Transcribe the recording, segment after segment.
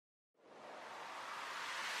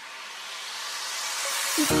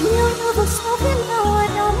Tình yêu như vực sâu khiến tôi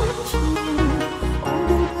đắm chìm, ôm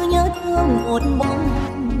đừng cứ nhớ thương một bóng.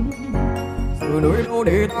 Giờ nơi đâu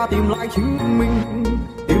để ta tìm lại chính mình,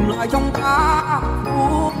 tìm lại trong ta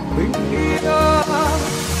phút bình yên.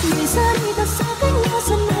 Vì sao đi ta xa cách nhau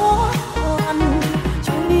dần hóa hoàn,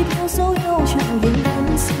 trôi đi theo dấu yêu chẳng vững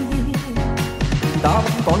vấn gì. Ta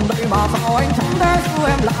vẫn còn đây mà sao anh chẳng thể giữ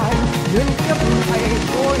em lại, duyên kiếp này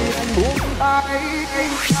thôi anh buông tay.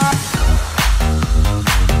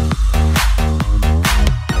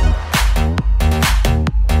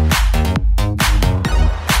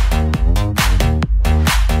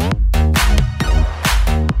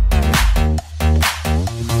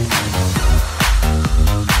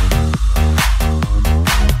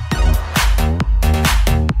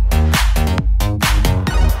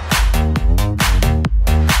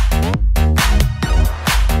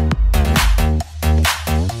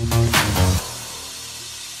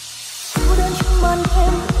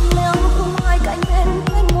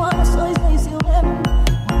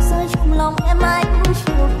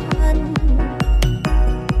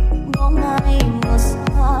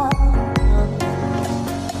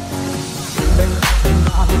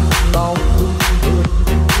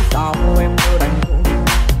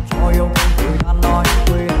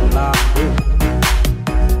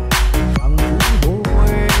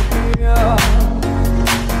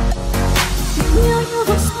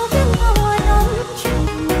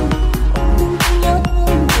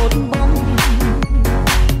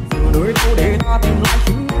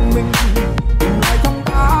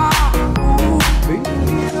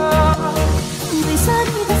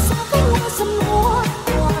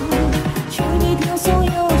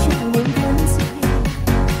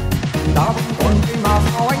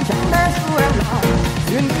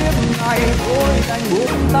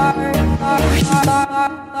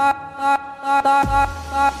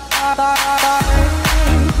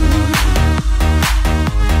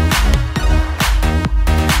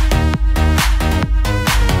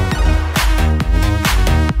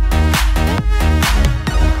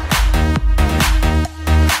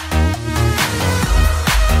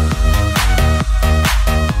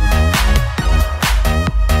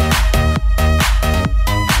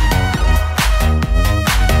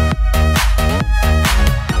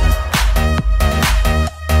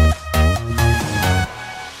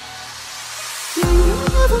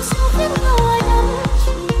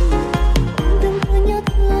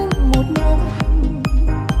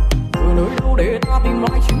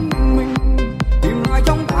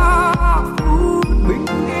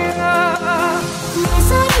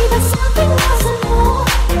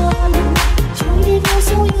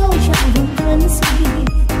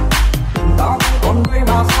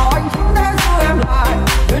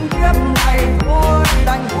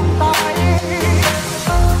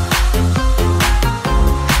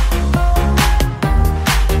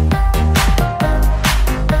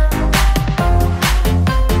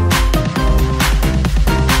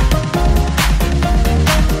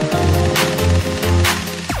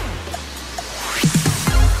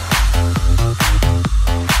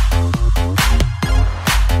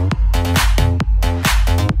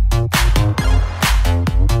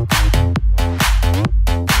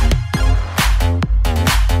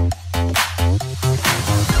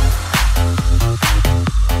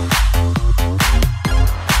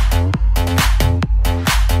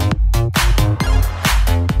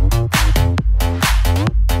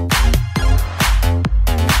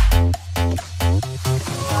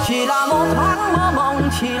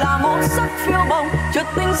 chỉ là một giấc phiêu bồng, chợt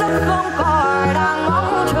tỉnh giấc không có ai đang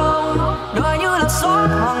ngóng trông. Đời như là gió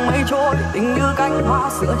thoảng mây trôi, tình như cánh hoa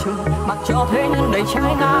giữa trời, mặc cho thế nhân đầy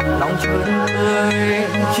trái ngang lòng trời ơi.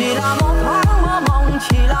 Chỉ là một thoáng mơ mộng,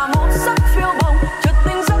 chỉ là một giấc phiêu bồng, chợt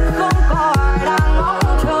tỉnh giấc không có ai đang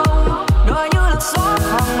ngóng trông. Đời như là gió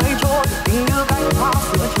thoảng mây trôi, tình như cánh hoa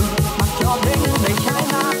giữa trời, mặc cho thế nhân đầy trái ngang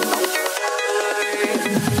lòng trời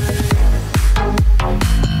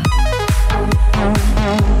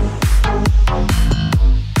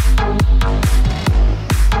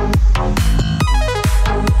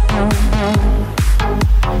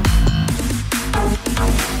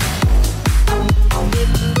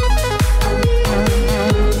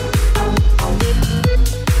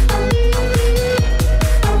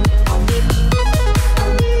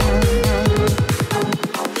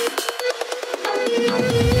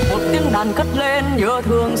ơi. Cất lên nhớ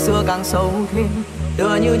thương xưa càng sâu thêm,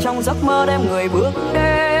 tựa như trong giấc mơ đem người bước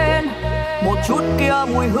đến. một chút kia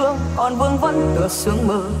mùi hương còn vương vấn tựa sương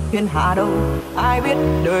mơ thiên hạ đâu ai biết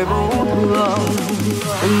đời vô thường.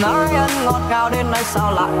 Từng ái ân ngọt ngào đến nay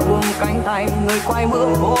sao lại buông cánh tay, người quay mưa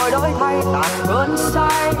vội đổi thay tàn cơn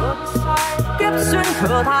say. Kiếp duyên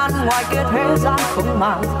thở than ngoài kia thế gian không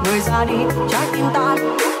màng, người ra đi trái tim tan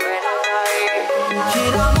về đây. Chỉ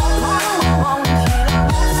là một thoáng mơ mộng, chỉ là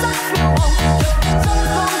một giấc phiêu bồng, giấc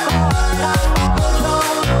không còn đang mong chờ.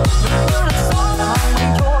 Như là gió thoảng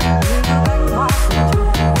mây trôi, như cánh hoa sương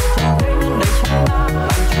trường, cho thế nên đầy trái ngang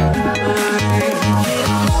lòng trời. Chỉ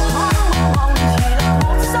là một thoáng mơ mộng, chỉ là một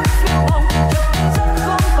giấc phiêu bồng, giấc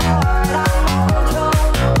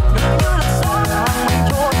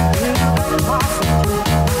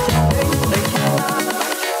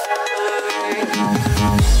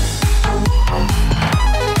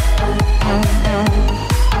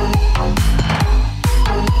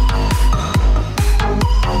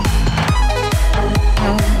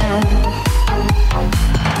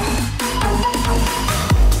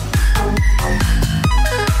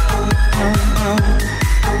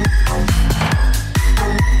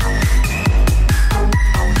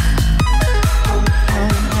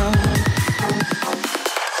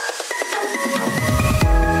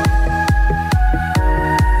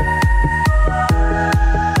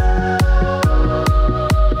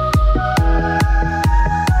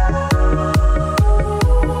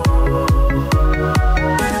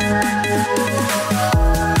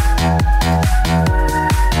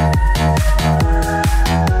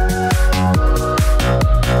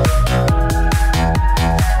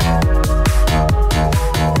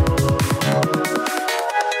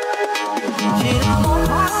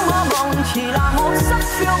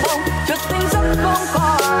không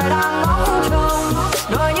còn đang mong chờ.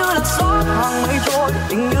 Đời như là gió thoảng mây trôi,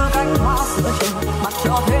 như cánh hoa sương trường,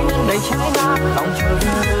 cho thế nên đầy trái ngang lòng trời.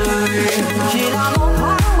 Đời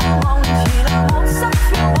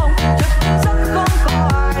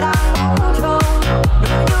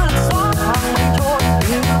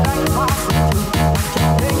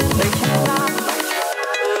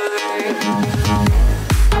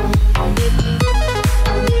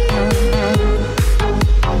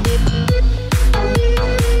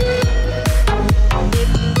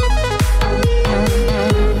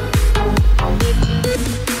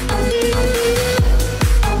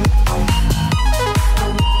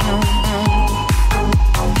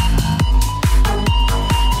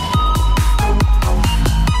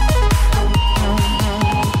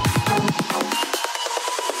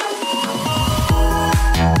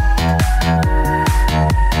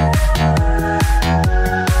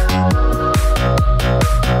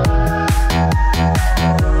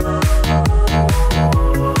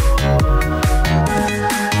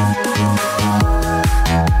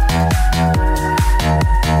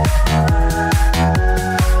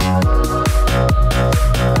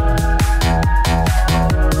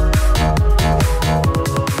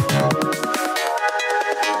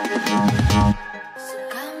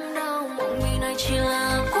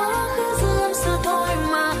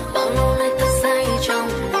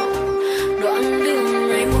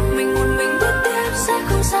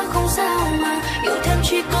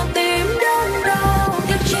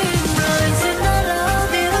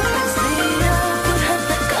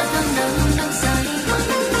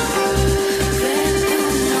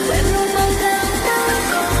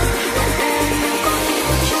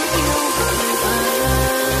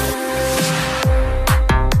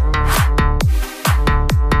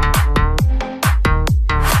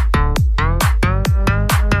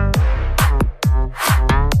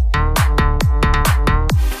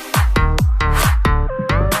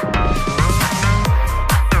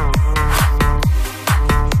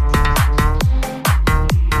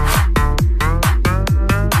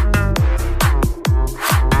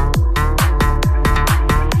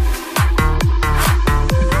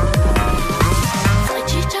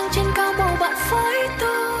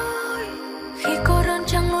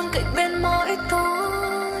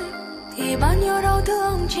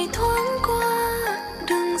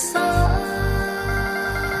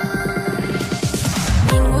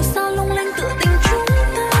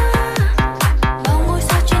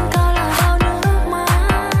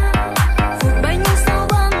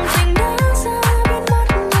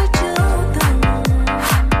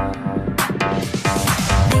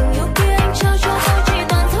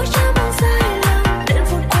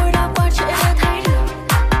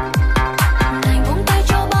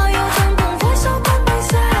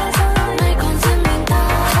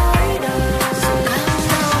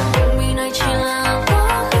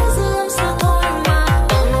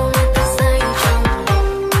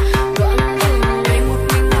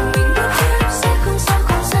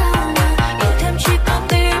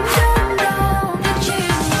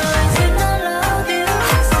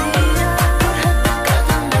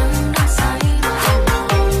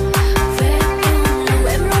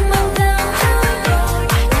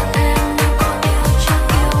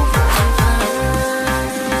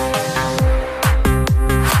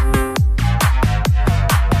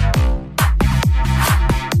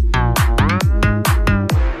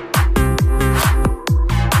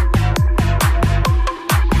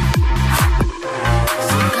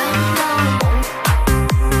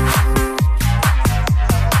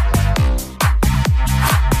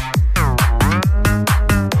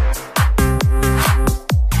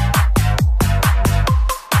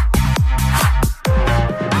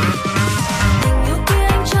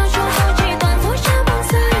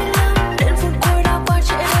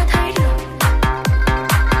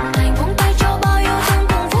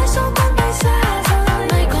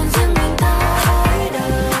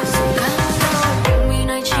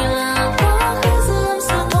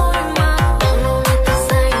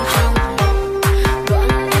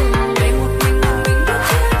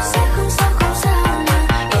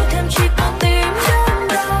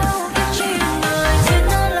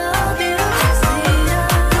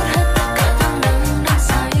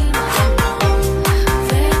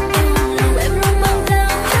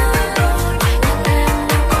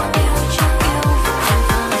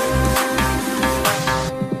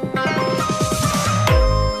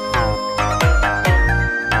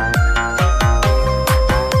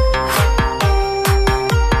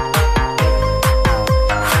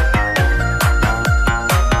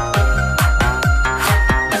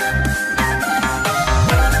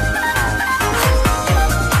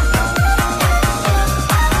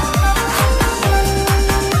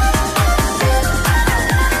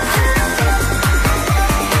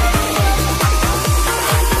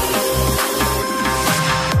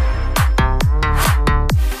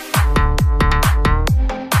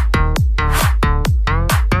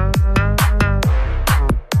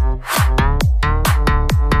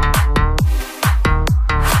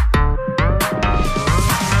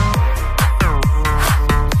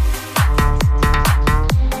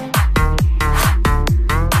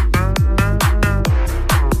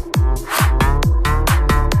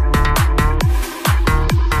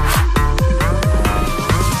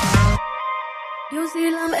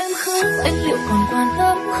còn quan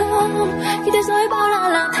tâm không? Khi thế giới bao la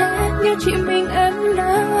là thế, như chỉ mình em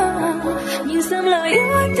đã nhìn xem lời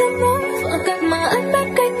yêu anh thương nói và cách mà anh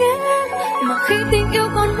biết cách em. Mà khi tình yêu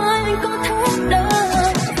còn mãi anh có thể đâu.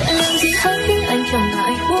 Phải làm gì khác khi anh chẳng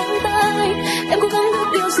ngại buông tay. Em cố gắng được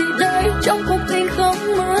điều gì đây trong cuộc tình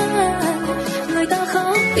không ai. Người ta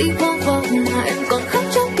khóc khi vô vọng mà em còn khóc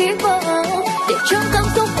trong kỳ vọng, để cho cảm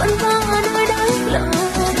xúc vẫn vang ở nơi đáy lòng.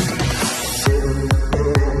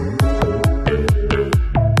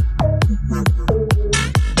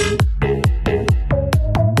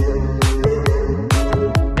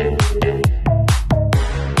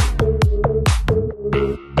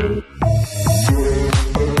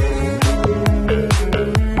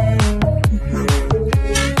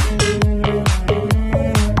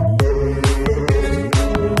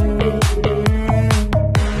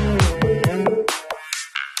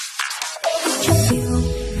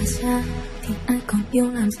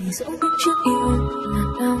 Yêu làm gì dẫu biết trước yêu là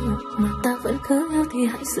đau, mà ta vẫn cứ yêu thì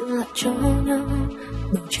hãy giữ lại cho nhau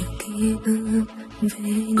bầu trời ký ức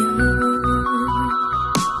về nhau.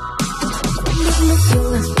 Không biết lúc yêu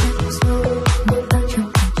là special, mà ta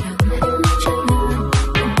chẳng thể chẳng hãy nói cho nhau.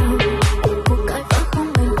 Cuộc cãi vã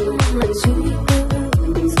không ai không lại suy tư,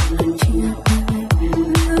 giờ là chia tay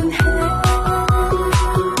luôn hết.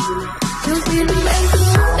 Điều gì làm em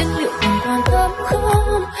thương, anh liệu còn quan tâm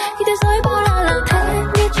không? Khi thế giới bao la là thế,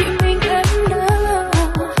 như chỉ mình em đã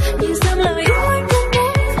nhìn xem lời yêu anh thương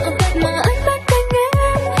nói và cách mà anh biết cách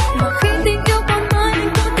em. Mà khi tình yêu còn mãi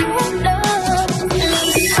anh có thể đâu. Làm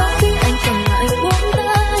gì khác khi anh chẳng ngại buông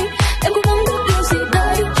tay. Em cố gắng được điều gì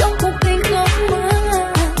đây trong cuộc tình không ai.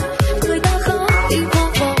 Người ta khóc khi vô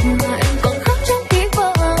vọng mà em còn khóc trong kỳ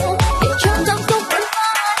vọng, để cho cảm xúc vẫn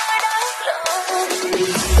vang ở nơi đáy lòng.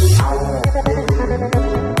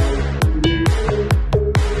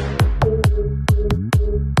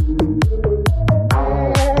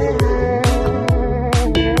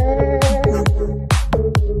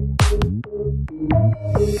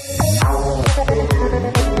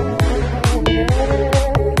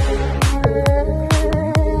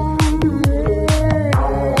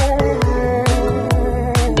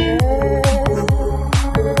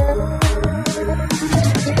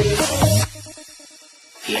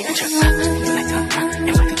 Khi anh chợt tắt những ngày tháng khác,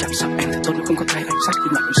 em phải thức chăm sóc em thật tốt nếu không có tay em sát khi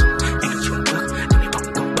mà em sống. Anh được chuồn bước, anh đi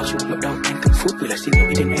bóng công bao dung nỗi đau em từng phút vì là xin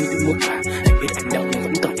lỗi đến em từng muộn vàng. Anh biết anh đau nhưng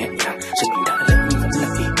vẫn tỏ nhẹ nhàng, sự mình đã lớn nhưng vẫn là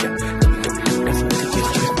kỷ niệm. Từng đôi lúc đã vừa thực hiện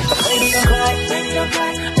chuyện. Và baby don't cry,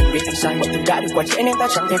 anh biết anh sai mọi thứ đã được quá trễ nên ta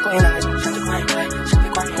chẳng thể quay lại.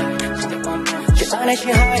 Chuyện xa này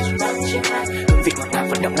chia hai, hương vị ngọt ngào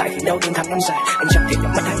vẫn đậm lại khi đau thương tháng năm dài. Anh chẳng thể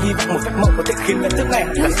nhắm mắt hay hy vọng một vết mộng có thể khiến lần thức này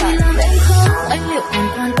Điều gì làm em khóc, anh liệu còn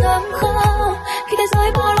quan tâm không? Khi thế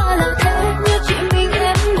giới bao la là thế, như chỉ mình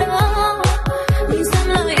em đâu. Nhìn xem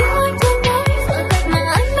lời yêu anh thương nói và cách mà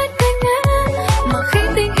anh biết cách em. Mà khi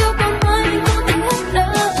tình yêu còn mãi anh có thể đâu.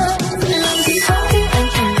 Làm gì khác khi anh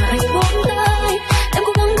chẳng ngại buông tay. Em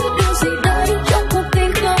cố gắng được điều gì đây trong cuộc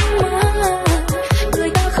tình không ai. Người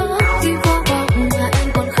ta khóc khi vô vọng mà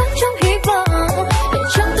em còn khóc trong hy vọng, để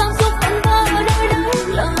cho cảm xúc vẫn vang ở nơi đáy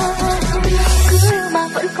lòng. Cứ yêu mà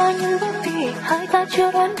vẫn có những vấn đề hai ta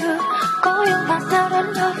chưa đoán được. Có yêu mà ta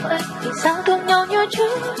đoán đâu vậy thì sao thương nhau như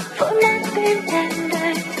trước. Vỡ nát tim em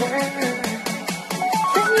đây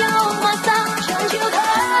bên nhau mà sao chẳng chịu thấy.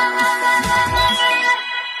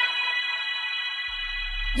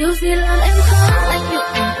 Điều gì làm em khóc, anh liệu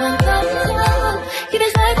còn quan tâm không? Khi thế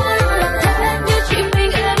giới bao la là thế, như chỉ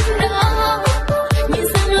mình em đâu. Nhìn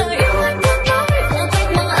xem lời yêu anh thương nói và cách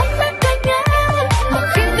mà anh biết cách em. Mà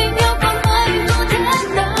khi tình yêu còn mãi anh có thể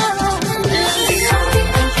đâu. Làm gì khác khi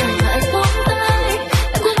anh chẳng ngại buông tay.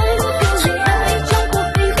 Em cố gắng được điều gì đây trong cuộc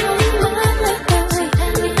tình không ai.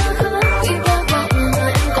 Người ta khóc khi vô vọng mà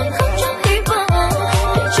em còn khóc trong hy vọng,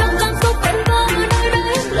 để cho cảm xúc vẫn vang ở nơi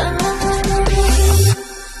đáy lòng.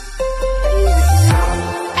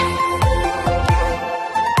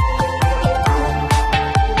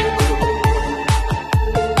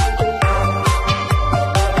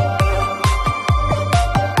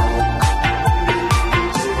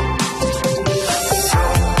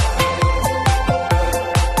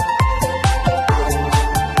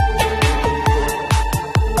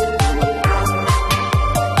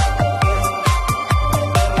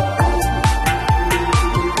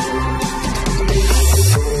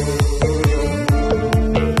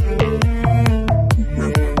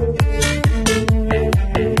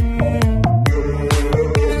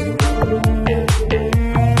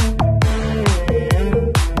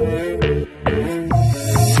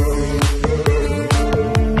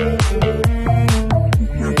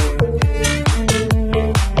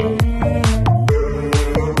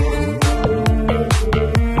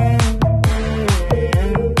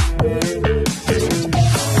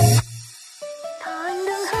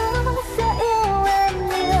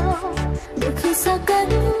 cách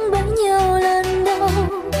bấy nhiêu lần đâu,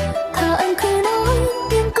 thà anh cứ nói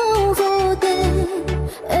những câu vô tình.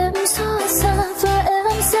 Em xót xa và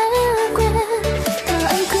em sẽ quên, thà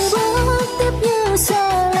anh cứ bước tiếp như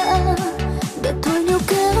xa lạ. Để thôi níu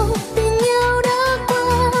kéo tình yêu đã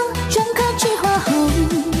qua, chẳng khác chỉ hoa hồng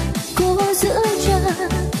cố giữ chặt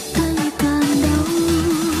tay càng đau.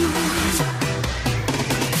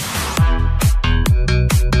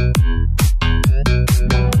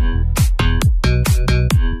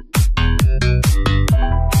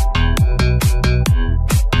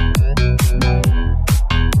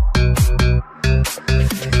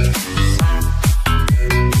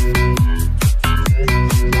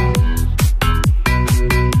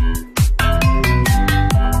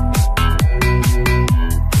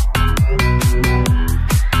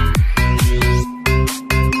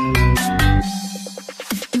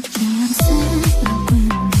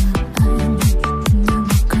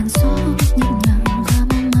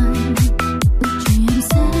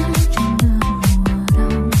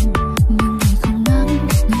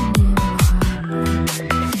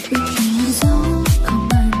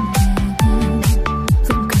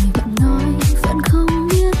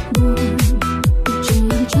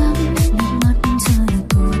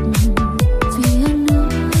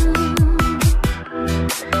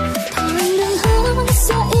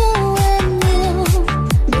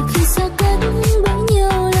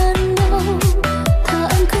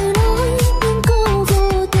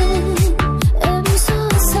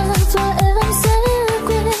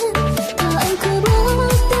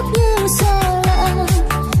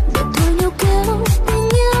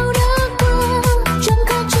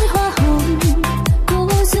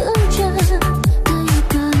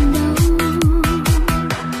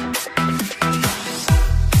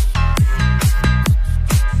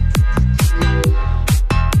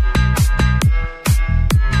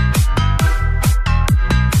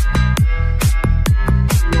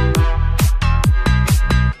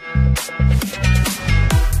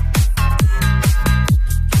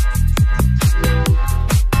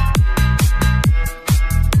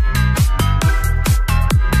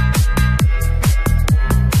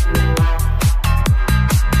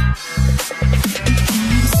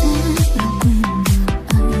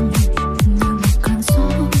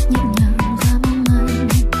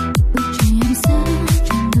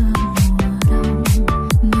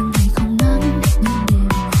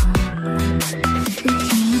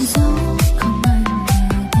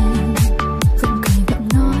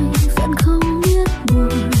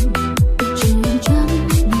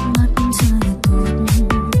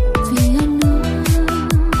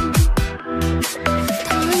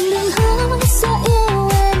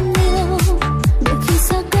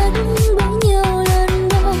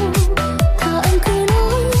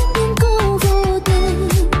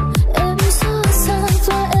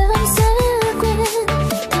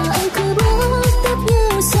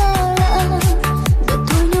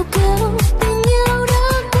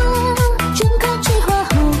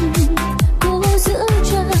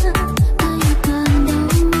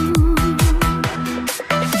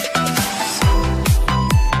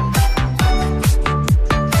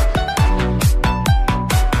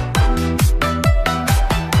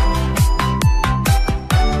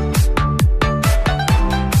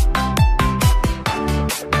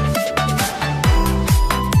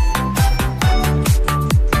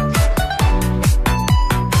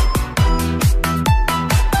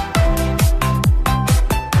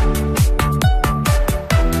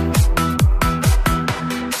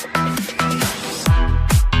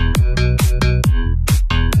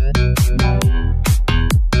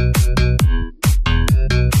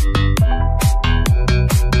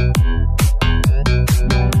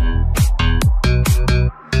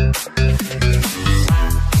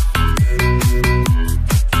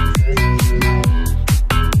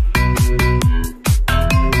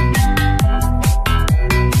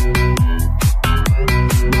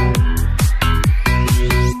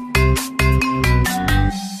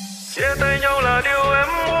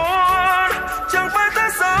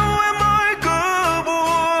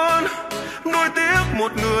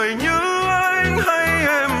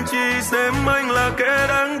 kẻ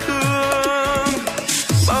đáng thương.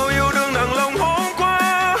 Bao yêu đương nặng lòng hôm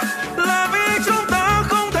qua là vì chúng ta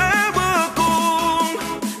không thể bước cùng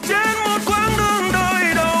trên một quãng đường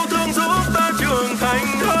đời đau thương giúp ta trưởng thành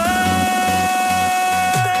hơn.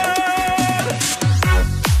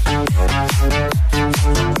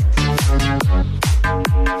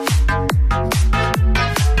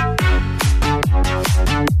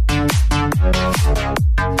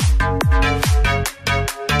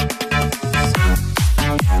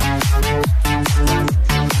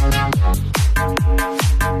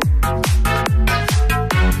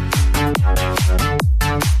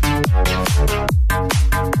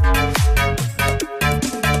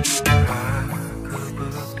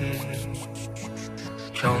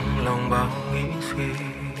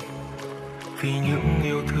 vì những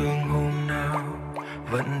yêu thương hôm nào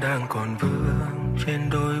vẫn đang còn vương trên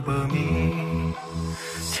đôi bờ mi.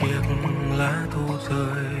 Chiếc lá thu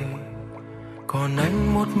rơi, còn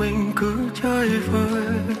anh một mình cứ chơi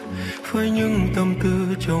vơi với những tâm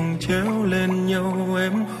tư chồng chéo lên nhau.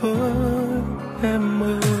 Em hỡi em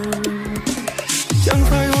ơi, chẳng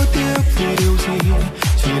phải hối tiếc vì điều gì,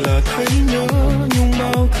 chỉ là thấy nhớ nhung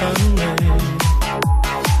bao tháng ngày.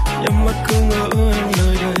 Nhắm mắt cứ ngỡ em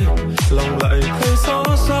nơi đây, lòng lại thấy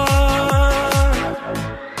xót xa.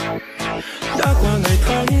 Đã qua ngày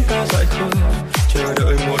tháng ta dại khờ, chờ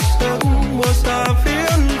đợi một giấc mưa xa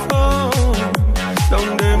phiến phố.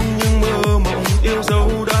 Đông đêm những mơ mộng yêu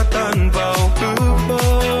dấu đã tan vào hư vô.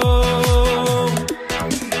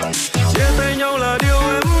 Chia tay nhau là điều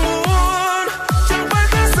em muốn, chẳng phải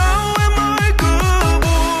tại sao em mới cứ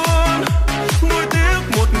buồn. Nuối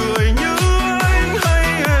tiếc một người như anh, hay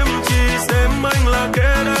em chỉ xem anh là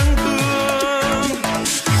kẻ đáng thương.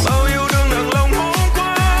 Bao yêu đương nặng lòng hôm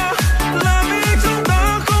qua là vì chúng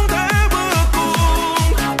ta không thể bước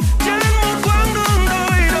cùng. Trên một quãng đường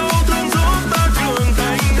đời đau thương giúp ta trưởng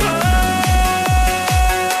thành hơn.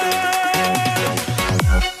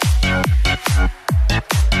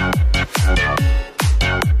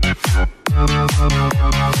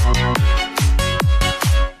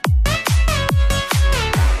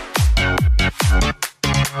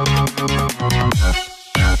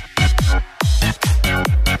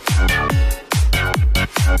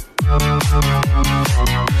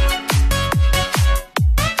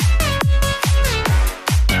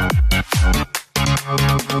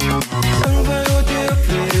 Chẳng phải hối tiếc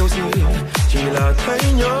vì điều gì, chỉ là thấy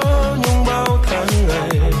nhớ nhung bao tháng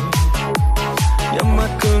ngày. Nhắm mắt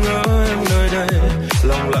cứ ngỡ em nơi đây,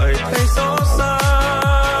 lòng lại thấy xót xa.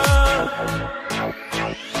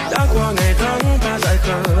 Đã qua ngày tháng ta dại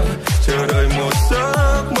khờ, chờ đợi một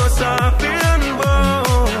giấc mơ xa phiến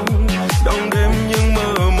vông. Đông đêm những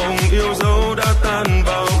mơ mộng yêu dấu đã tan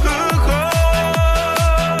vào hư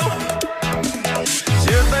không.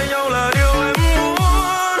 Chia tay nhau là điều em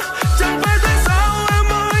muốn, chẳng phải tại sao em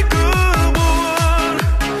mới cứ buồn.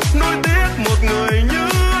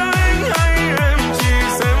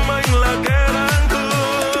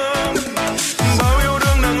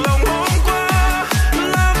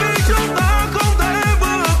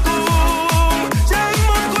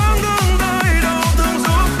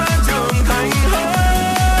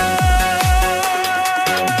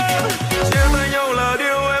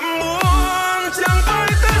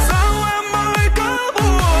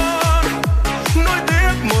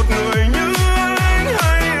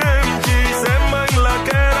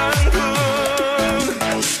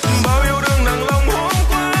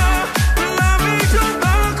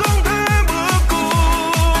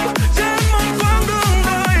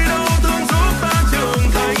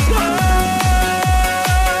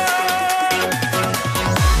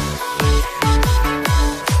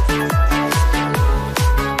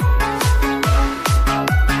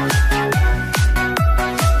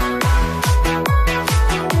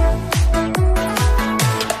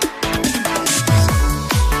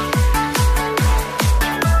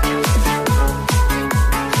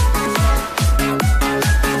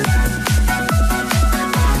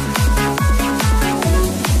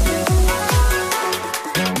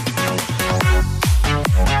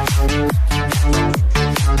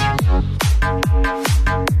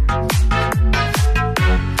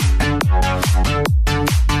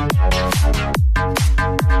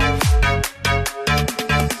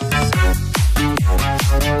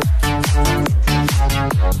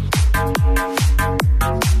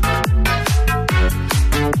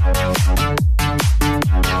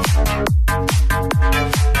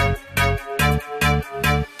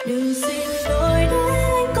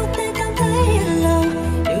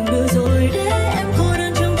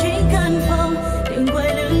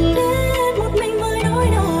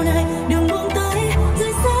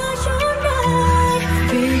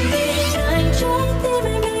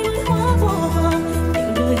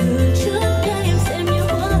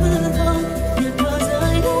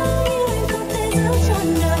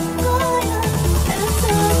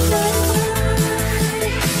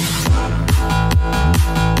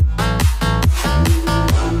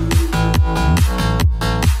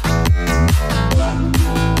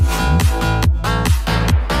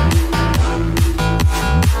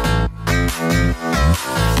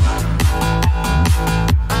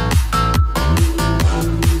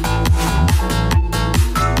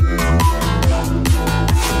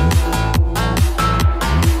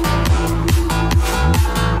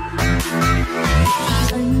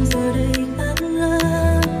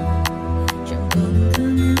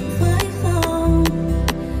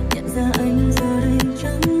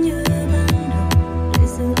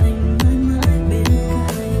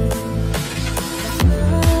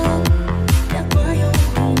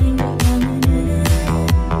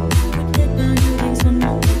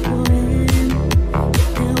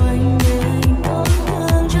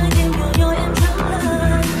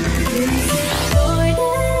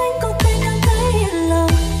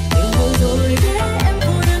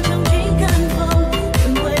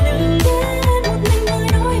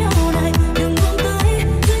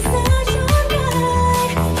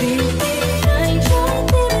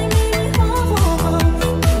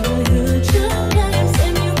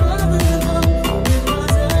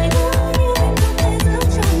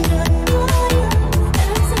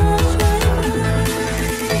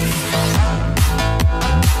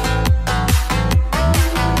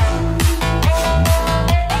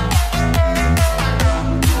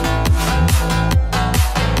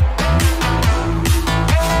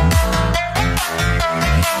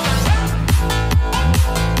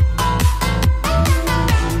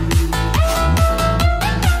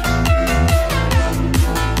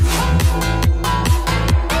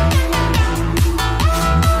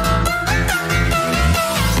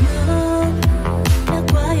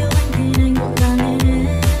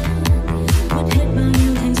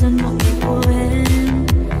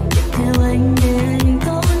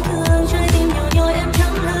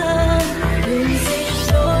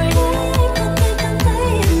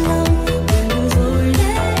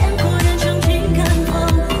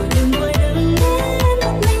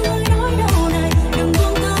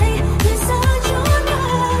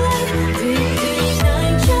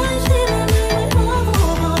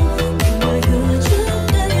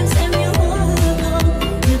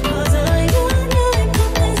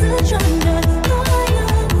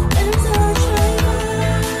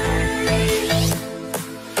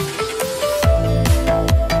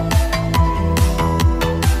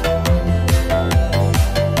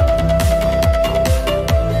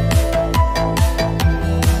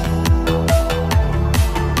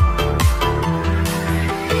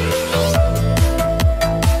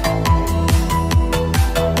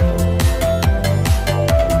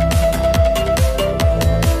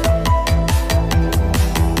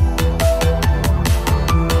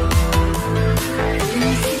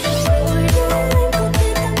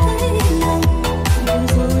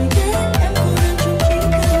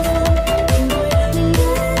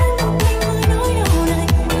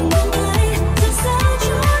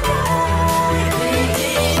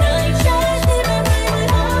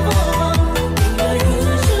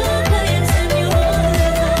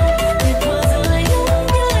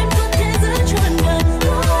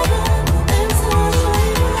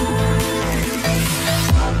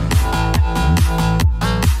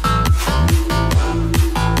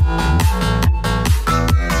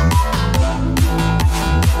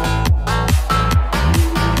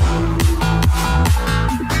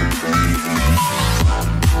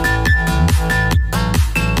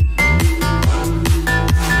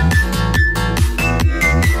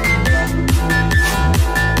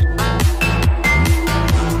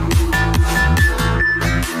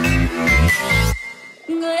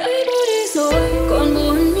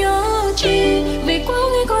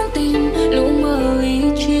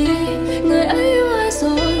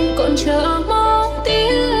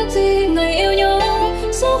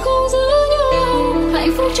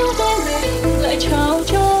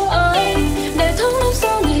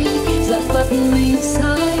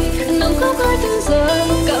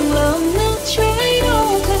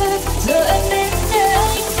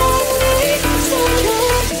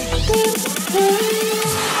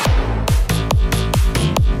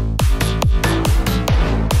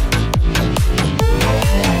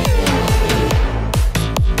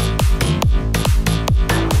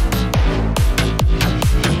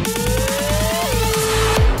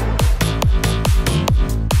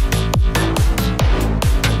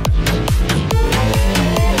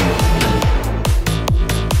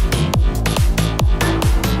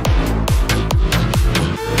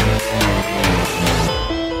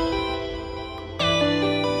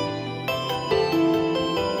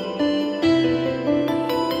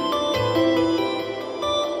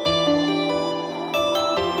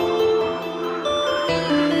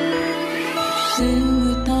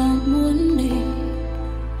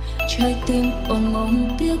 trái tim còn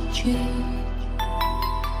mong tiếc chi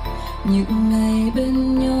những ngày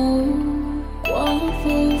bên nhau quá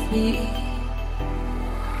vô vị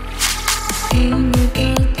khi người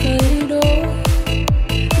ta thay đổi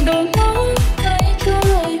đôi nói hãy cho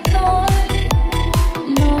lời nói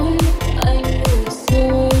anh hiểu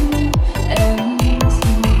rồi em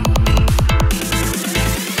gì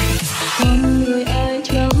còn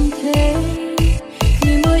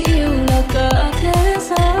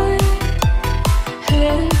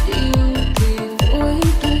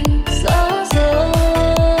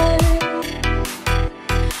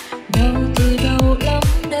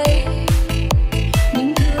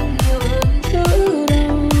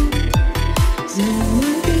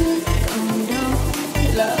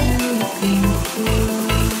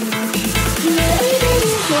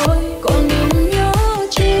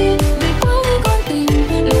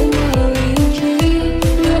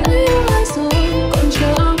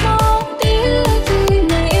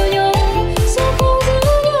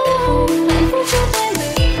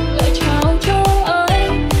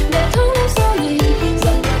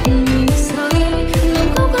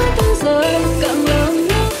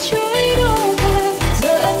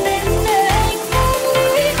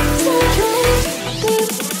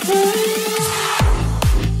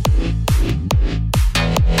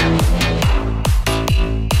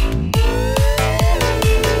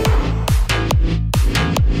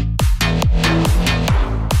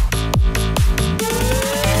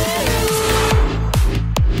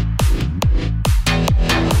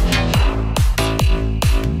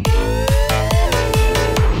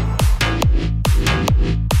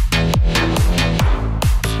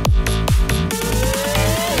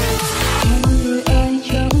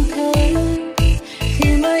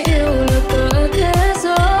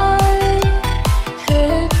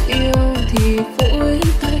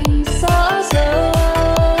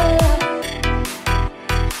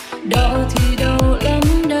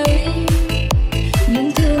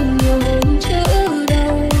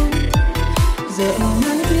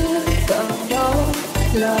mới biết rằng đó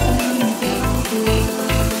là anh yêu người.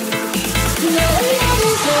 Ngày ấy đã đi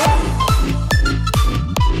rồi.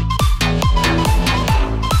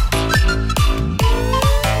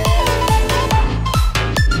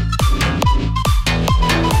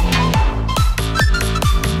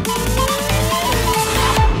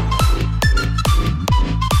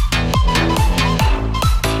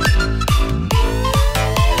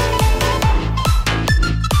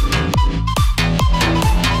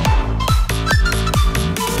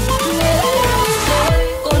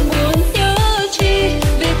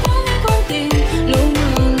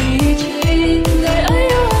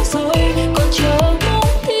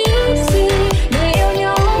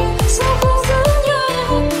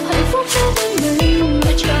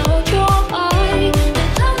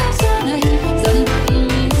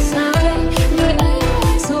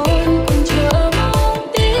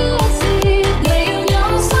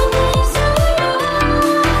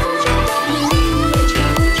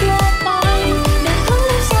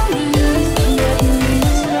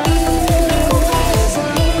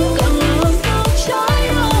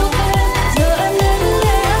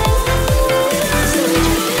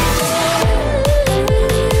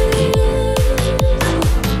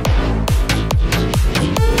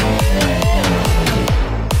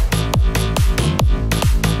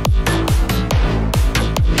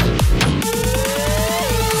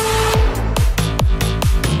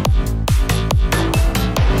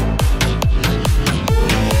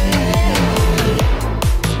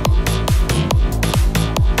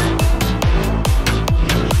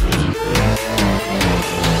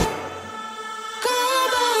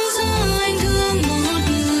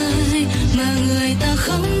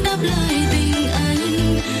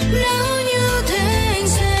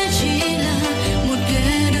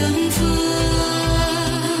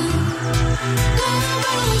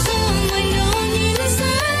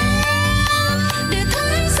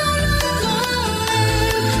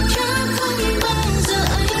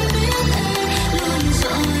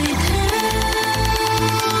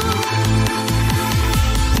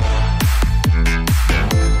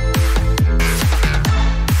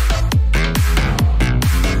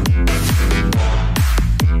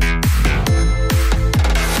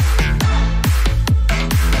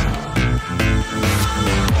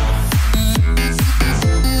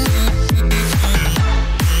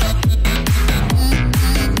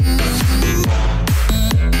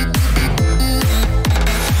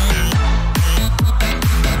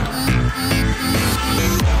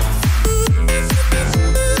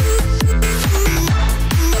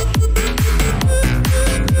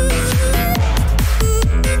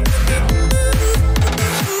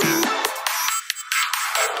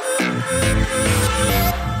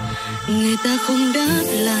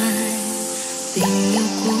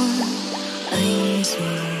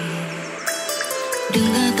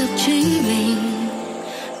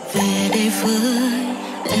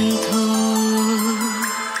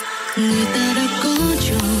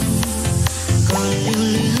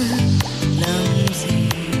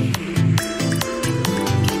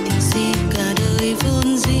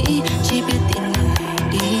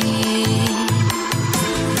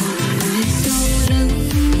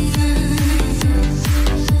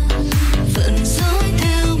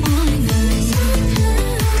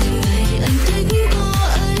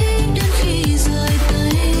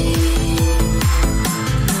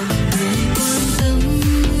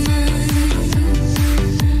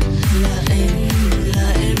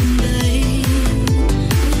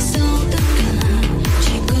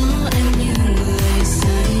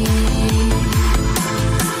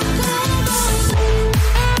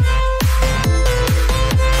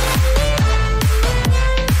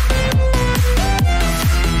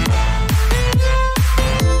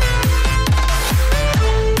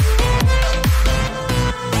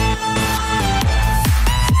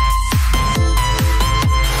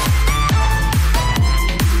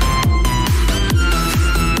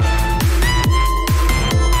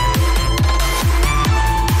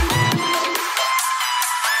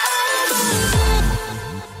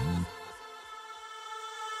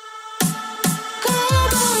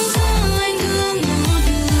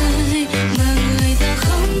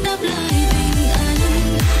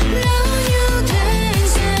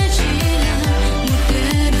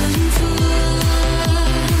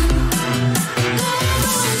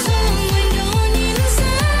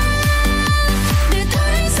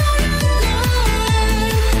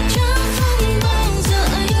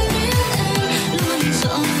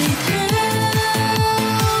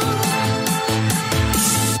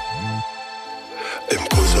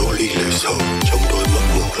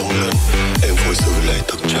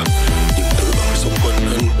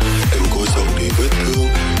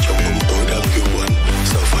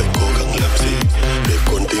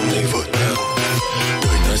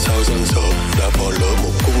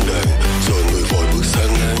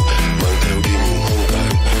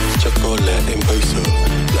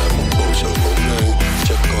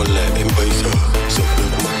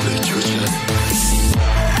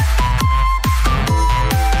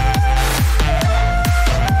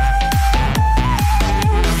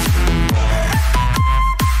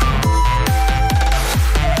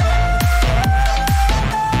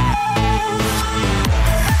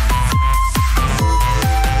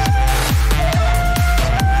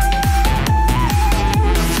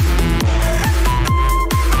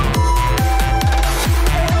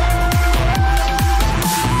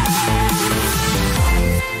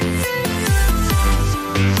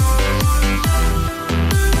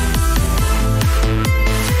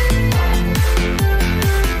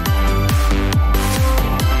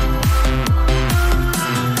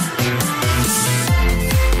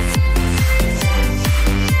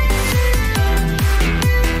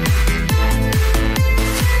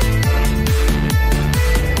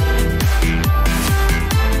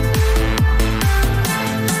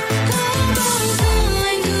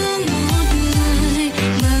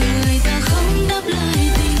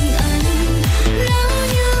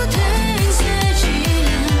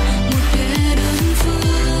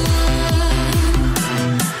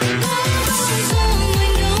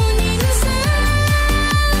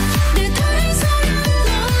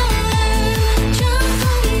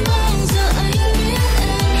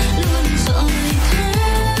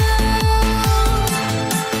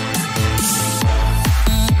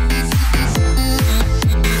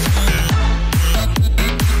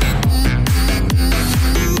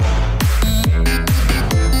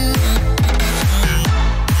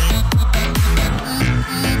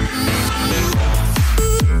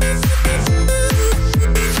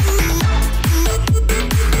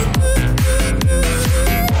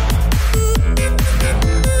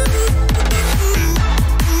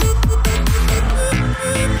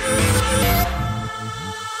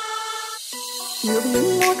 Ngược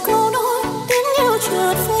ngừng một câu nói tiếng yêu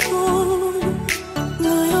chợt phai thôi.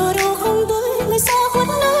 Người ở đâu không tới, người xa khuất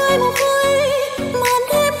nơi một khơi màn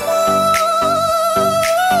đêm mưa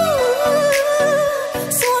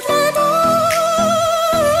giọt lệ tôi.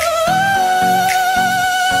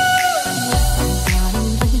 Một tàn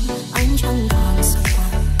anh, ánh trăng vàng sập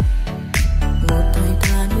tàn. Một thời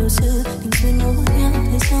tàn yêu xưa, tình xuyên nối theo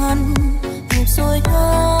thời gian. Một rồi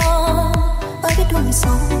đó, ai biết đôi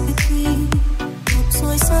sau biết khi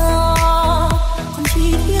rồi xa không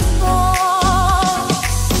chỉ biết hoa.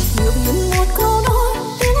 Ngược ngừng một câu nói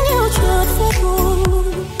tiếng yêu chợt phai thôi.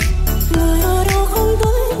 Người ở đâu không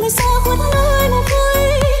tới, người xa khuất nơi một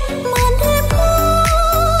khơi màn đêm mưa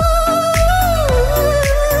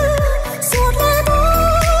giọt lệ tôi.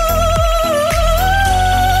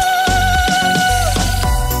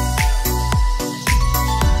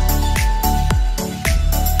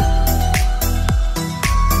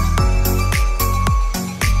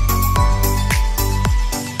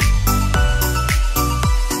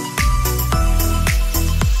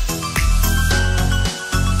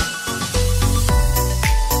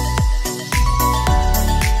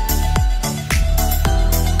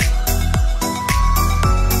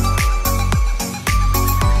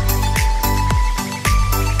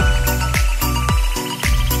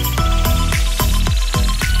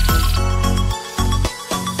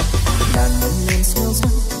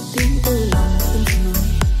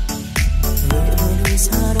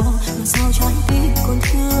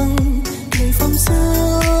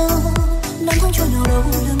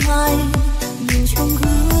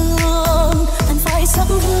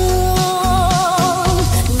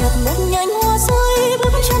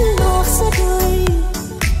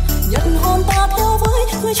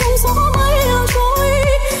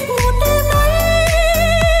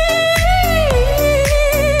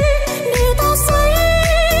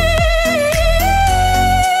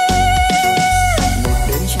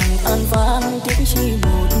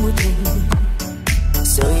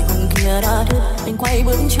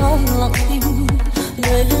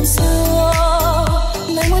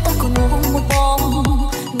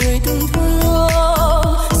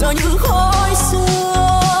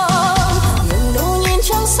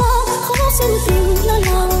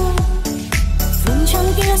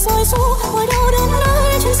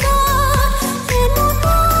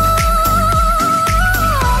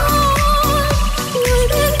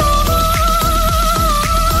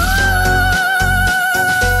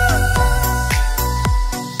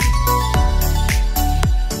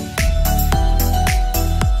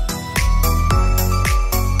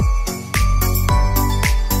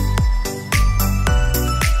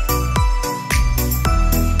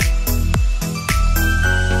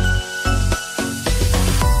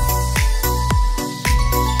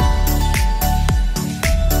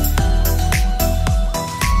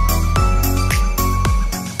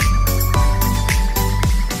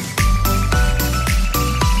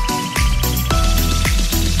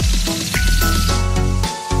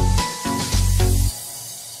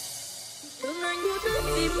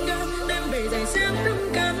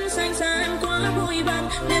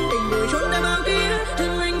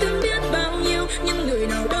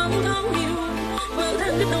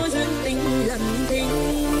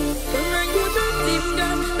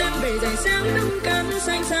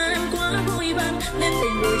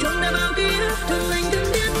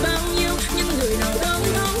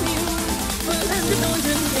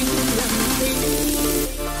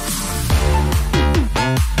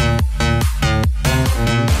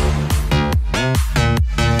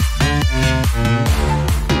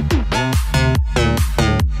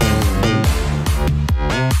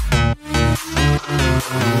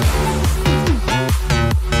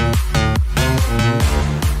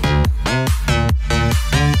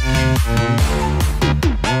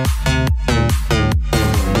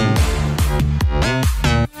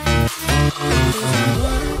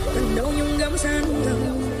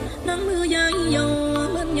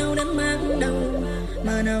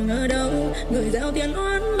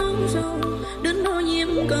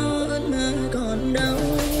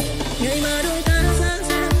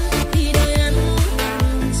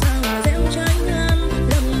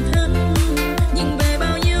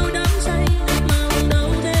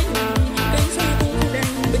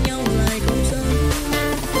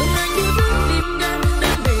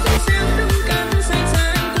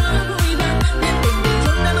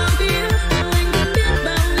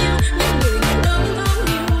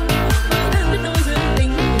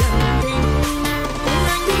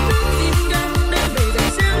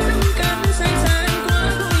 Xanh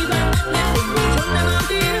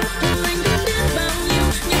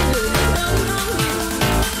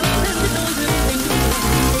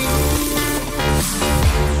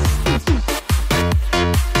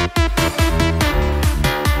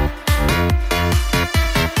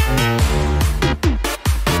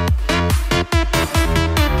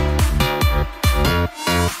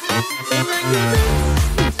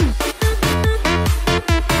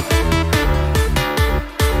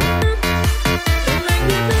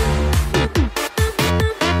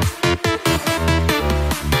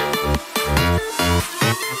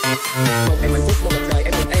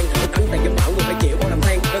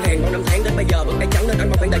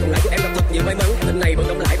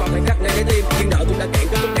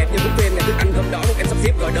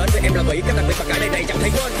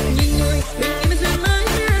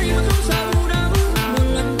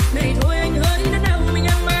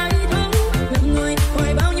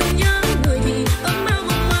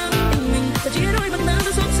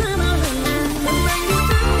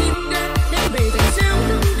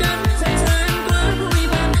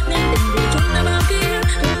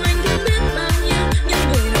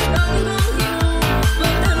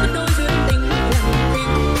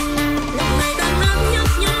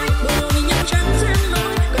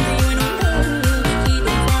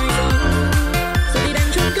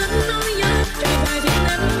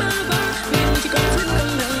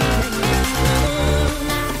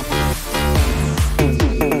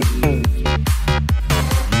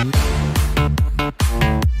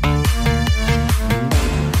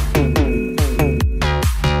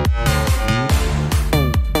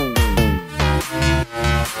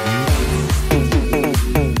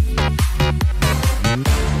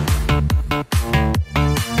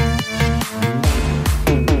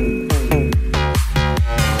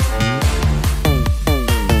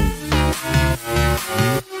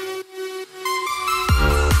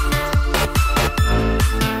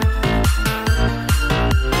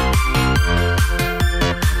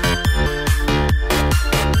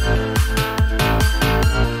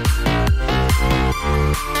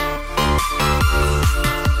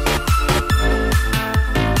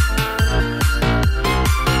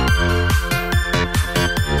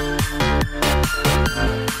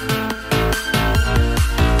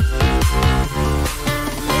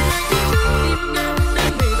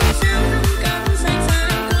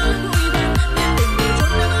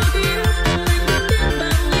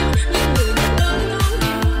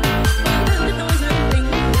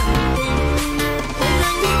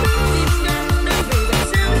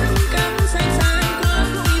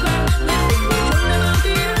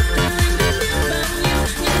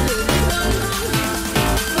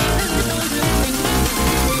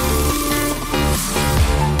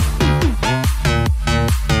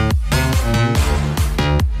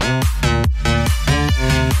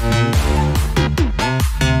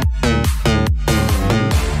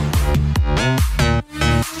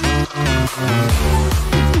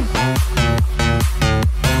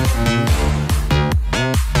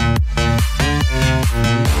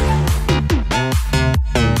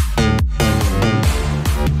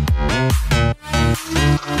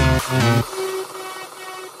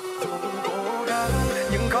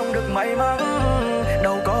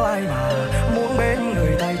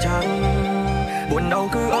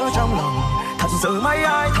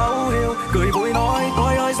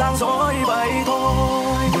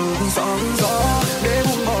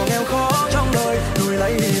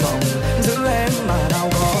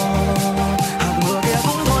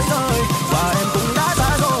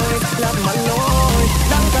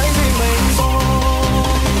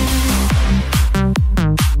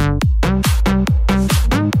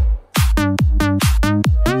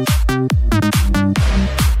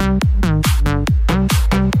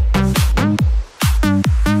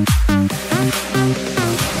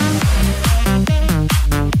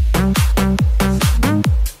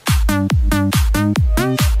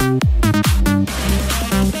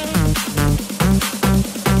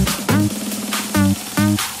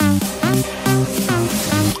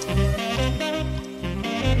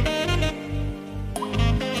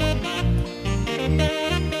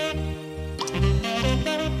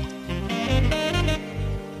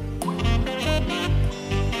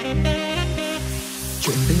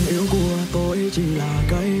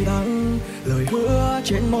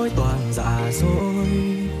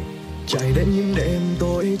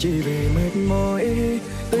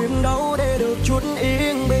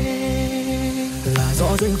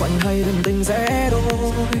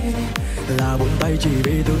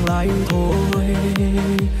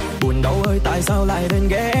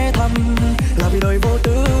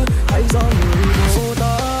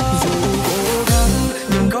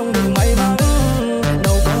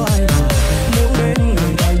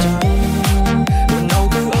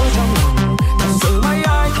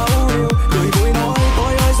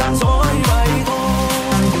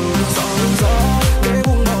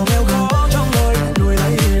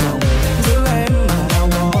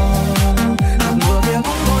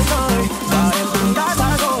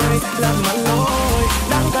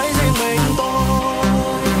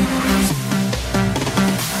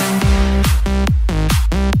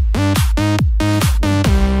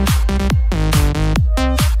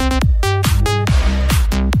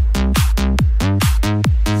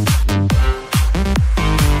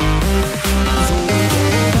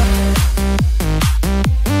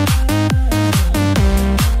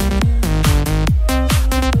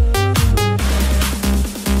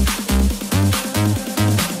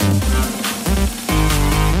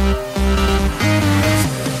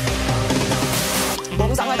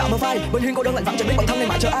Bên hiên cô đơn lạnh vắng chẳng biết bản thân nên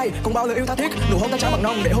mãi chờ ai. Cùng bao lời yêu tha thiết, nụ hôn ta trao bằng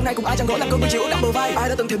nồng để hôm nay cùng ai chăn gối làm cơn mưa chiều đắp bờ vai. Ai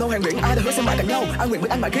đã từng thèm thâu hẹn nguyện, ai đã hứa xem mãi cạnh nhau. Ai nguyện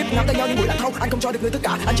bên anh mãi kiếp nắm tay nhau như buổi lặng thâu. Anh không cho được người tất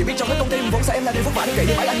cả, anh chỉ biết trong hết con tim vốn sẽ em là điều vất vả để kể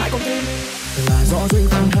đi mãi anh mãi con tim. Là do duyên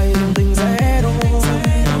phận hay tình rẽ đôi,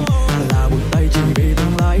 là buồn tay chỉ vì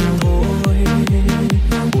tương lai thôi.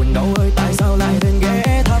 Buồn đau ơi tại sao lại đến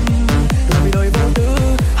ghé thăm, là vì đời vô tư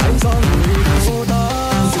hay do người vô tâm.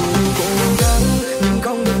 Dù cố gắng nhưng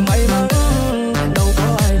không được may mắn, đâu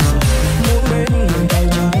có ai mà muốn bên người tay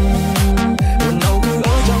trắng. Buồn đau cứ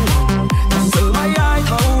ở trong lòng, thật sự mấy ai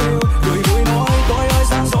thấu hiểu. Cười vui nói tôi ơi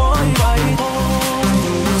sáng dối vậy thôi.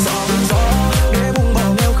 Gió để buông bỏ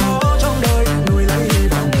nghèo khó trong đời, nuôi lấy hy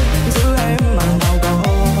vọng giữ em mà nào có.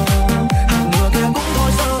 Hàng mưa kia cũng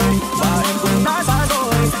thôi rơi và em cũng đã xa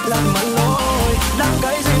rồi, làm mặn lối đang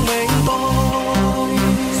cay riêng mình tôi.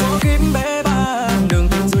 Gió kiếm bể bàng đường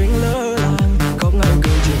tình duyên lỡ làng, không ai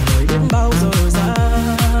cười chuyện đời đến bao giờ ra.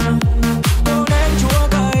 Cô nén chúa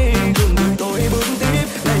cay đường người tôi bước tiếp,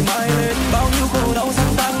 ngày mai lên bao nhiêu khổ đau sẵn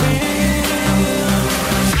tan biến.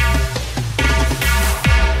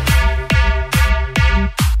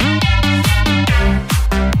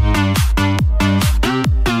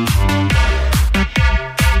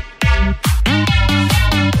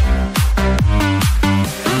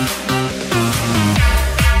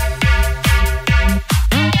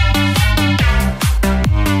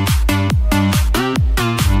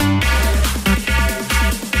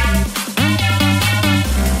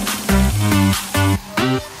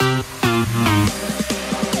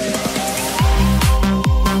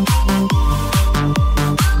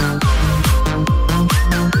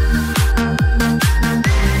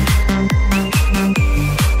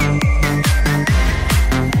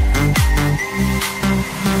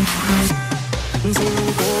 Dù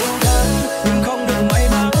cố gắng nhưng không được may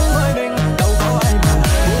mắn với mình, đâu có ai mà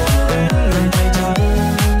muốn bên người tay trắng.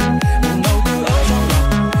 Buồn đau cứ ở trong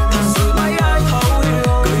lòng, thật sự mấy ai thấu hiểu.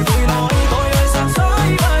 Cười vui nói tôi ơi sáng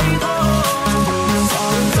sớm vậy thôi.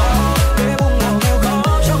 Gió để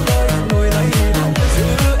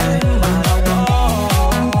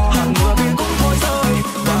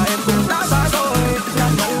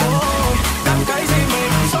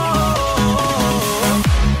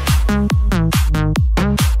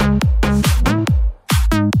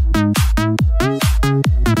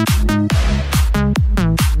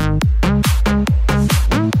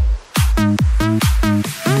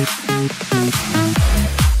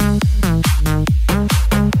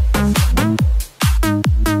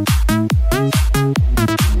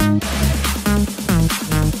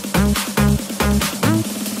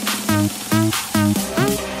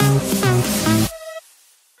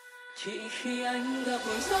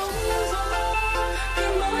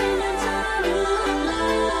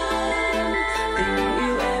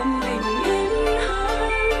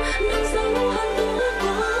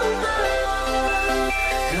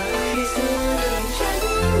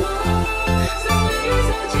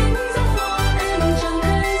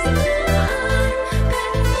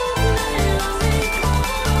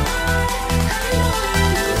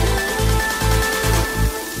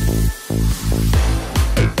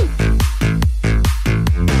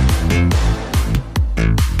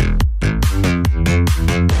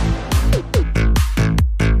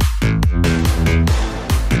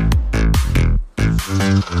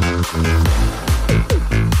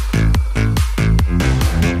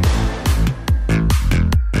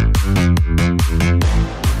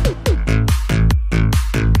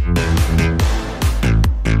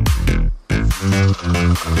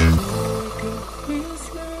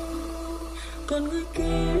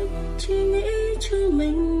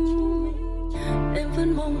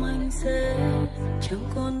vẫn mong anh sẽ chẳng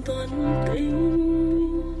còn toan tính.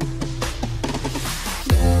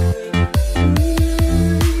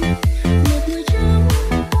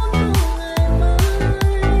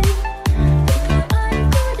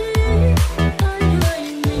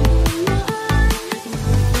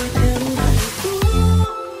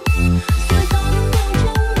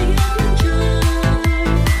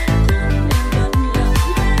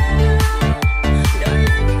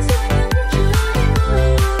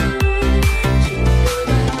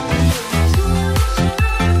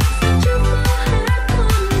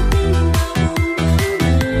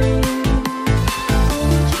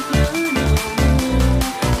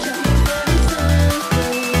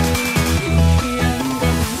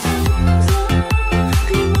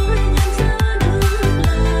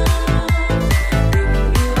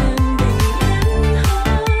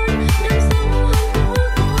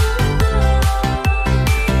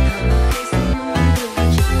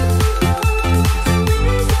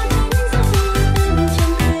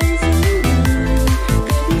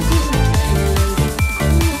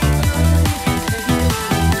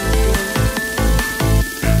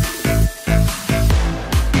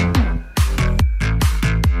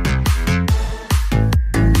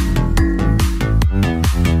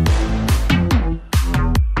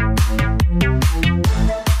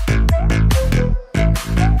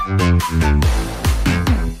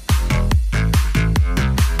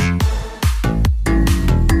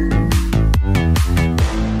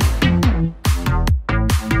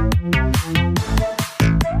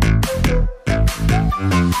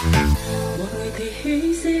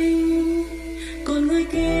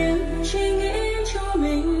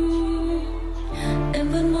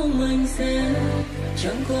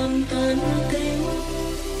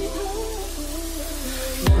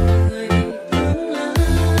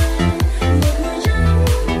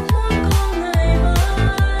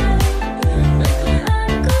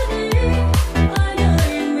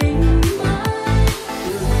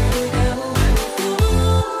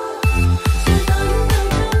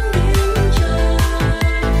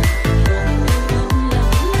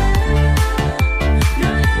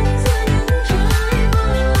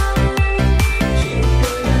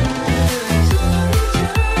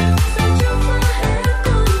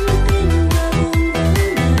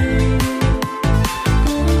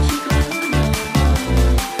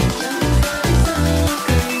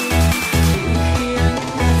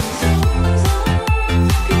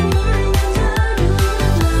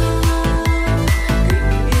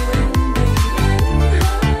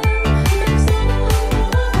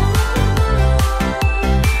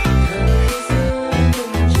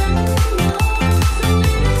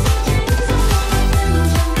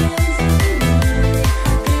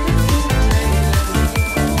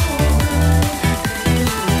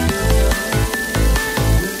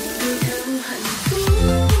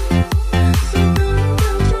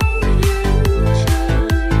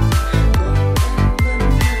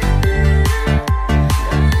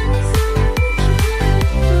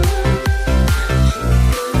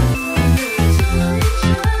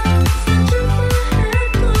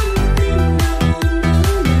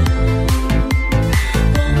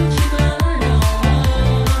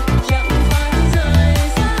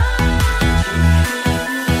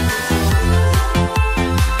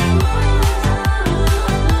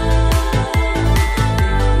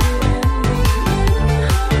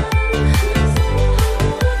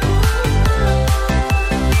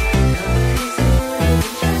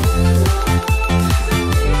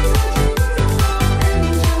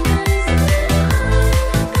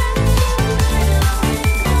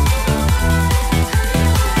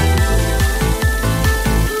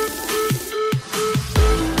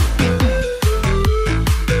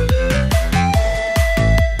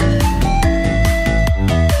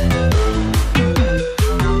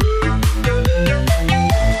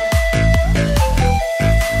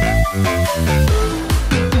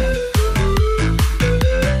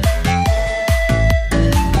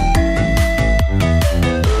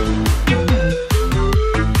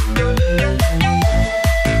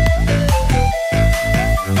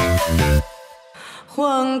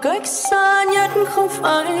 cách xa nhất không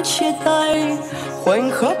phải chia tay,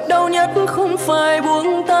 khoảnh khắc đau nhất không phải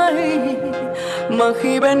buông tay, mà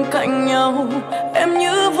khi bên cạnh nhau em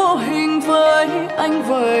như vô hình với anh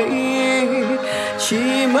vậy.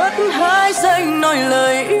 Chỉ mất 2 giây nói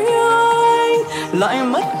lời yêu anh, lại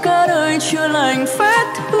mất cả đời chữa lành vết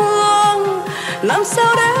thương. Làm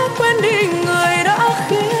sao để quên đi người đã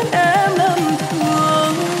khiến em đâm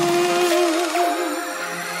thương.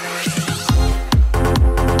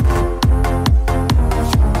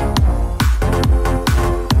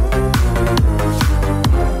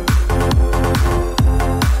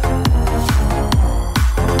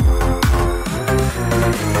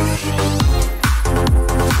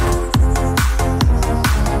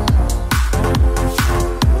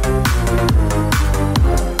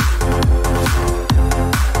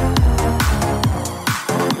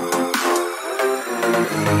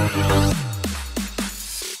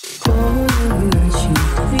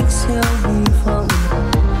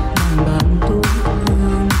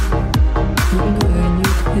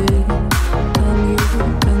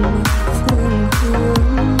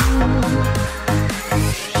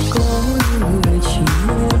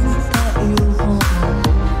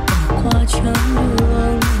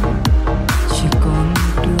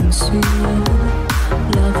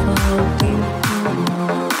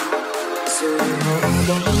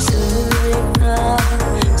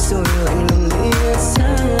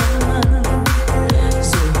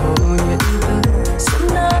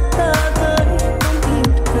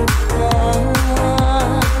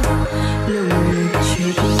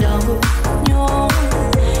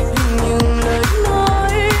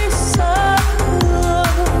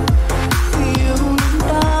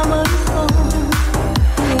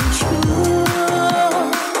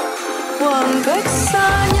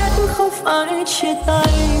 phải chia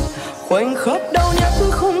tay, khoảnh khắc đau nhất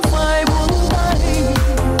không phải buông tay,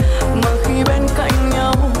 mà khi bên cạnh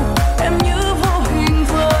nhau em như vô hình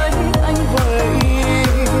với anh vậy.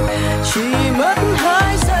 Chỉ mất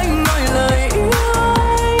 2 giây nói lời yêu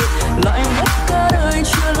anh, lại mất cả đời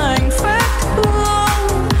chưa lành phép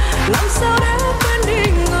thương. Làm sao để quên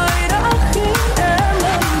đi người đã khiến em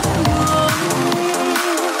lầm thương.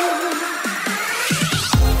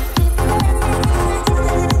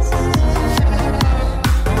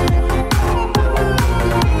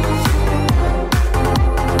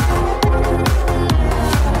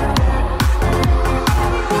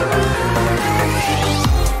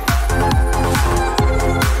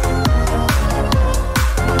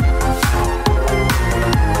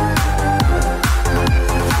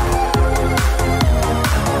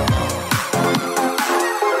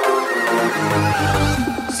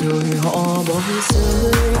 Rồi họ bỏ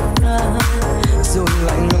rơi ta, rồi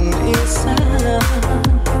lạnh lùng đi xa,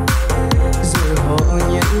 rồi họ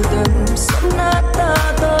nhận tâm sắp nát ta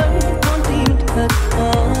tới con tim thật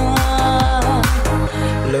tha.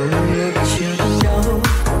 Lòng ngực chẳng đau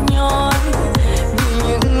nhói vì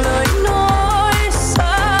những lời nói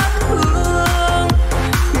xa thương.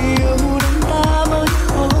 Yêu đến ta mới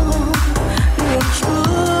khó được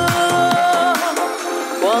chưa.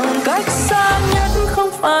 Khoảng cách xa nhất không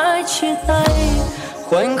phải chia tay,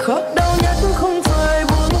 khoảnh khắc đau nhất không phải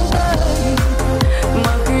buông tay,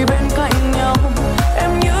 mà khi bên cạnh nhau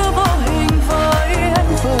em như vô hình với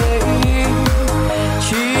anh vậy.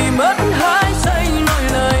 Chỉ mất 2 giây nói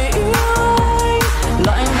lời yêu anh,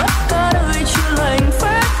 lại mất cả đời chưa lành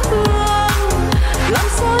phép thương. Làm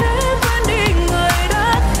sao để quên đi người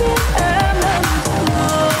đã khiến em lầm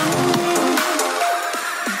thương.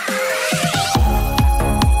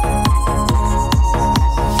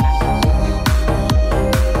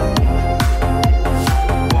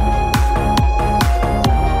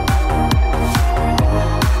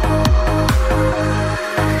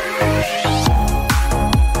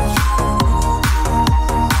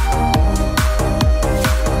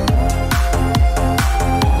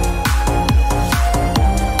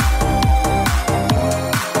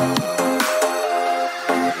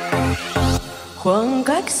 Khoảng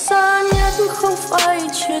cách xa nhất không phải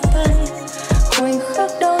chia tay, khoảnh khắc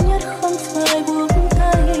đau nhất không phải buông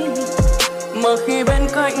tay, mà khi bên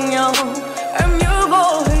cạnh nhau em như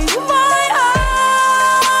vô hình với anh.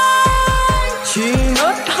 Chỉ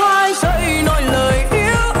mất 2 giây nói lời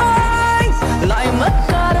yêu anh, lại mất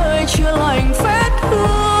cả đời chưa lành phép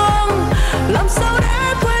thương. Làm sao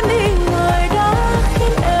để quên đi người đã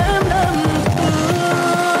khiến em lầm thương.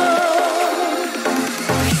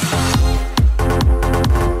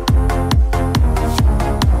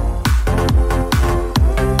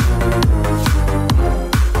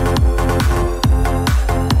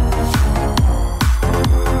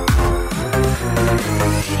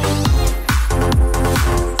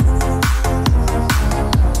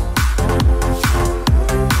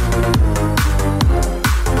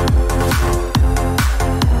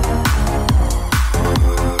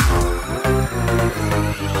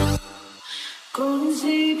 Còn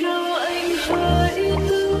gì đâu anh hỡi,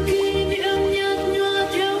 từng kỷ niệm nhạt nhòa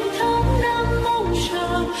theo tháng năm mong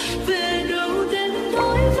chờ. Về đâu đêm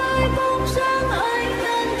tối vai bóng dáng anh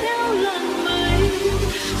đang theo làn mây.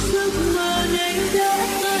 Giấc mơ này đã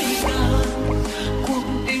phai tàn, cuộc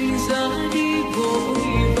tình ra đi vội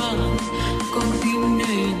vàng, con tim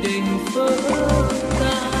này đành vỡ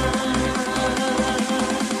tan.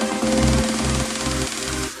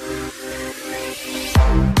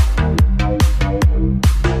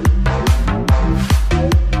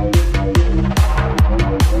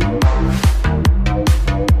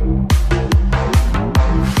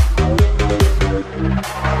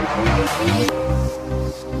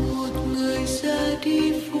 Một người ra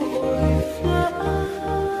đi vội vã,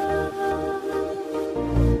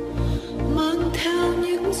 mang theo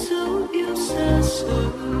những dấu yêu xa xôi.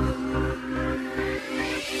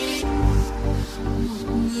 Một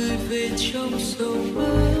người về trong sầu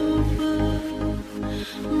bơ vơ,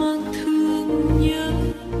 mang thương nhớ,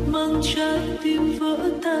 mang trái tim vỡ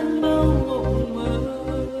tan bao mộng mơ.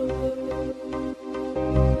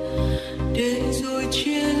 Để rồi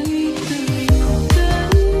chia ly từng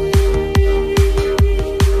cây,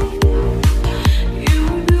 yêu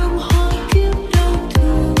đương hoa kiếp đau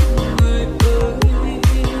thương người ơi.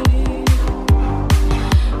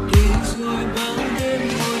 Để rồi bao đêm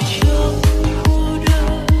ngồi trong cô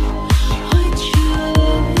đơn, hoài chờ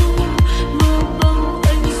mơ mong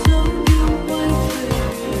anh sớm yêu quay về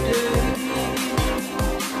đây.